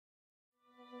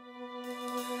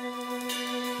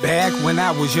Back when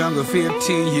I was younger,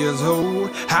 15 years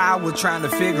old, I was trying to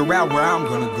figure out where I'm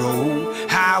gonna go.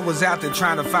 I was out there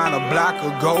trying to find a block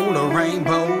of gold, a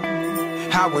rainbow.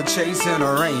 I was chasing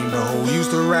a rainbow. Used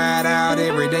to ride out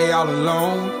every day all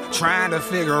alone, trying to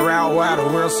figure out why the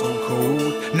world's so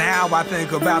cold. Now I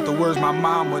think about the words my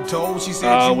mama told. She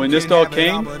said when this dog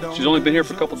came, she's only been here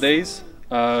for a couple days.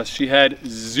 She had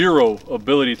zero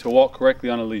ability to walk correctly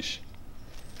on a leash.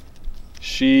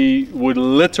 She would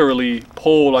literally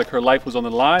pull like her life was on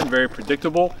the line, very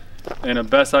predictable. And the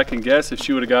best I can guess, if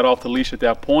she would have got off the leash at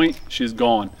that point, she's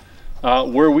gone.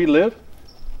 Where we live,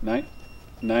 there's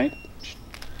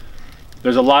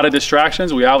a lot of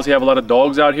distractions. We obviously have a lot of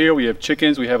dogs out here. We have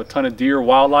chickens, we have a ton of deer,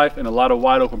 wildlife, and a lot of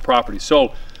wide open property.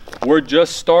 So we're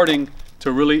just starting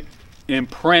to really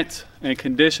imprint and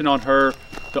condition on her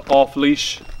the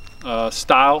off-leash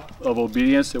style of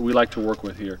obedience that we like to work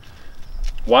with here.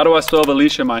 Why do I still have a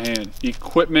leash in my hand?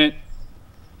 Equipment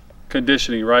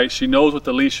conditioning, right? She knows what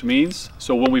the leash means.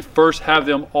 So when we first have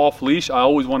them off leash, I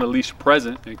always want a leash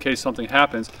present in case something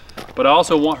happens. But I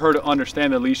also want her to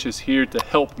understand the leash is here to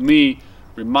help me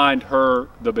remind her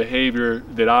the behavior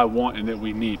that I want and that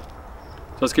we need.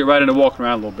 So let's get right into walking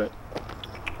around a little bit.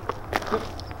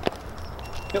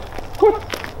 Yep. Good.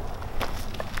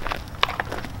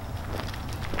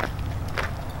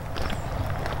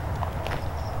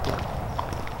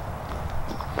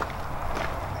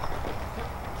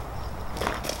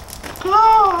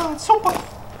 Super.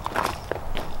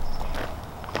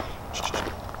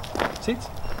 Seats.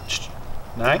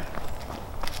 Nine.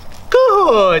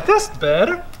 Good. That's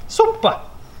better. Super.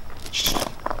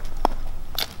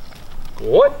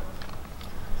 Good.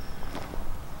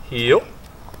 Heel.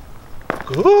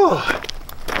 Good.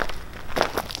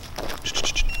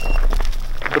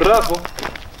 Bravo.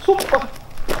 Super.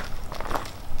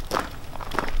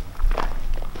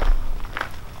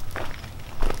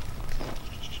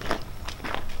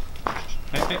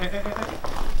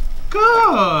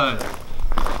 Good.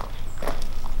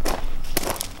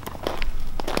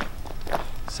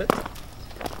 Sit.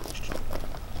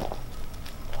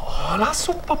 Hola,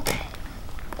 super.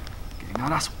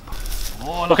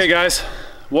 Okay, guys,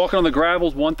 walking on the gravel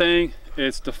is one thing.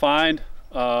 It's defined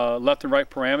left and right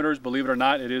parameters. Believe it or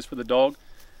not, it is for the dog.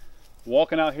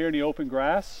 Walking out here in the open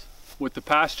grass with the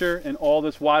pasture and all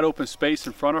this wide open space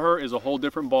in front of her is a whole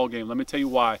different ball game. Let me tell you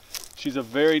why. She's a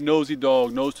very nosy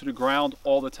dog, nose to the ground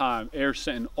all the time, air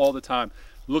scenting all the time,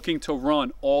 looking to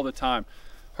run all the time.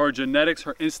 Her genetics,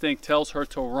 her instinct tells her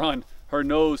to run. Her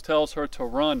nose tells her to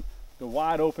run. The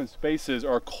wide open spaces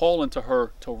are calling to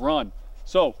her to run.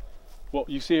 So, well,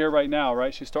 you see her right now,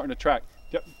 right? She's starting to track.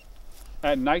 Yep.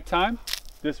 At nighttime,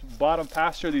 this bottom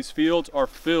pasture, these fields are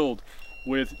filled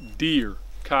with deer,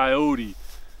 coyote,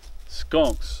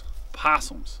 skunks,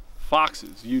 possums,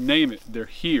 foxes, you name it, they're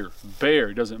here.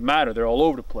 Bear, doesn't matter, they're all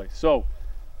over the place. So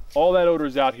all that odor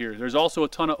is out here. There's also a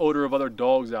ton of odor of other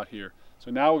dogs out here.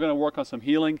 So now we're gonna work on some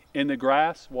healing in the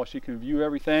grass while she can view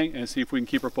everything and see if we can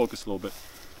keep her focused a little bit.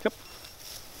 Yep.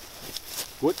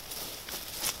 Good.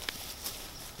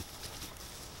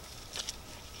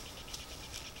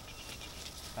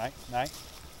 Nice.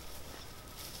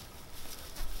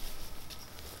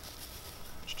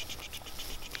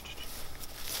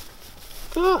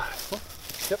 Good.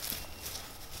 Yep.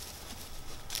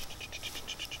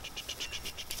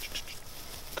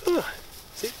 Good.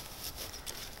 See?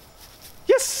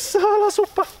 Yes! La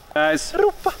super! Guys,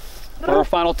 for our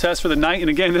final test for the night, and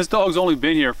again, this dog's only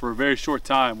been here for a very short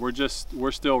time.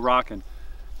 We're still rocking.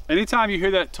 Anytime you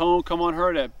hear that tone come on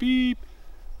her, that beep,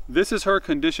 this is her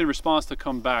conditioned response to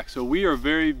come back. So we are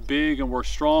very big and we're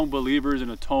strong believers in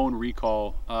a tone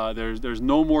recall. There's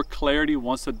no more clarity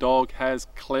once the dog has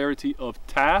clarity of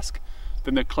task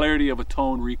than the clarity of a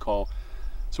tone recall.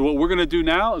 So what we're gonna do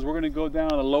now is we're gonna go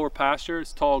down a lower pasture.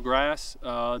 It's tall grass.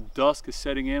 Dusk is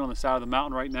setting in on the side of the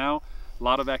mountain right now. A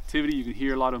lot of activity. You can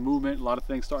hear a lot of movement, a lot of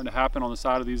things starting to happen on the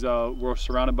side of these. We're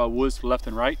surrounded by woods left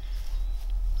and right.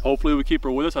 Hopefully we keep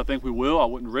her with us. I think we will. I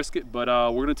wouldn't risk it, but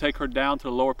we're gonna take her down to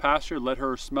the lower pasture, let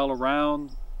her smell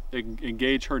around,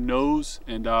 engage her nose,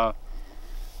 and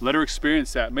let her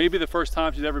experience that. Maybe the first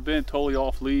time she's ever been totally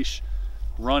off leash,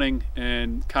 running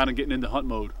and kind of getting into hunt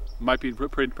mode. Might be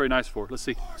pretty nice for her. Let's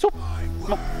see. So,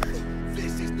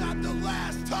 this is not the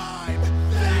last time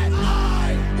that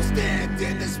I will stand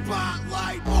in the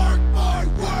spotlight. Mark my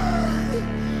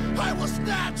word, I will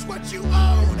snatch what you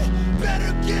own.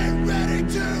 Better get ready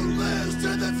to lose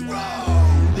to the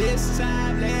throne. This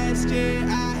time last year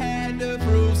I had to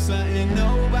prove something.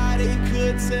 Nobody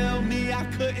could tell me I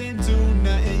couldn't do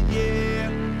nothing. Yeah,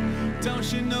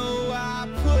 don't you know I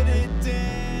put it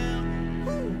down?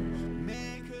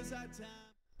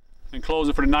 And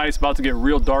closing for the night. It's about to get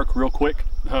real dark real quick.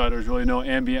 There's really no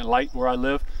ambient light where I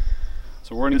live.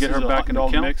 So we're gonna get her back in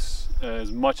the mix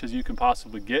as much as you can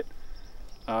possibly get.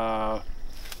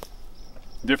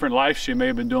 Different life, she may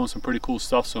have been doing some pretty cool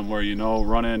stuff somewhere, you know,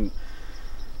 running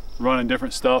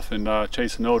different stuff and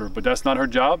chasing odor, but that's not her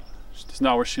job. It's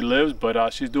not where she lives,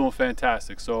 but she's doing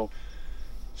fantastic. So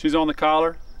she's on the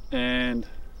collar and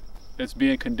it's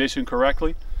being conditioned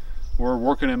correctly. We're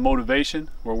working in motivation,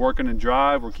 we're working in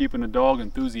drive, we're keeping the dog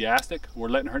enthusiastic, we're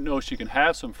letting her know she can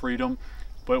have some freedom,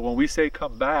 but when we say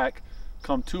come back,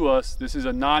 come to us, this is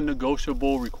a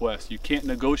non-negotiable request. You can't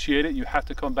negotiate it, you have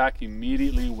to come back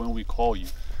immediately when we call you.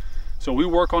 So we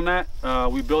work on that,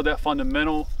 we build that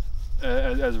fundamental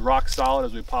as rock solid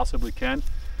as we possibly can.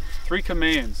 3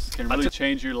 commands can really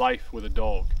change your life with a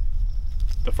dog.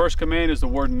 The first command is the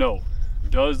word no.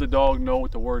 Does the dog know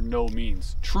what the word no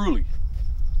means? Truly.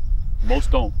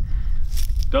 Most don't.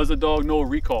 Does the dog know a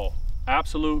recall?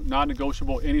 Absolute,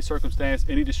 non-negotiable, any circumstance,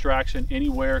 any distraction,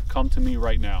 anywhere, come to me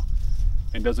right now.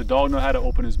 And does the dog know how to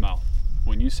open his mouth?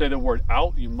 When you say the word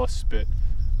out, you must spit.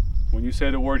 When you say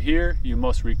the word here, you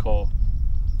must recall.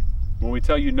 When we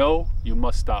tell you no, you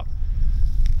must stop.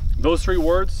 Those 3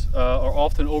 words are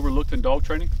often overlooked in dog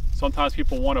training. Sometimes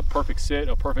people want a perfect sit,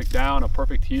 a perfect down, a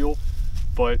perfect heel,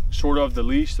 but short of the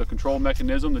leash, the control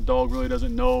mechanism, the dog really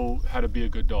doesn't know how to be a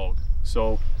good dog.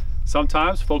 So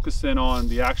sometimes focusing on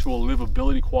the actual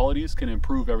livability qualities can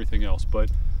improve everything else, but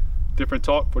different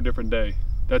talk for a different day.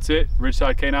 That's it,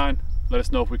 Ridgeside Canine. Let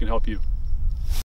us know if we can help you.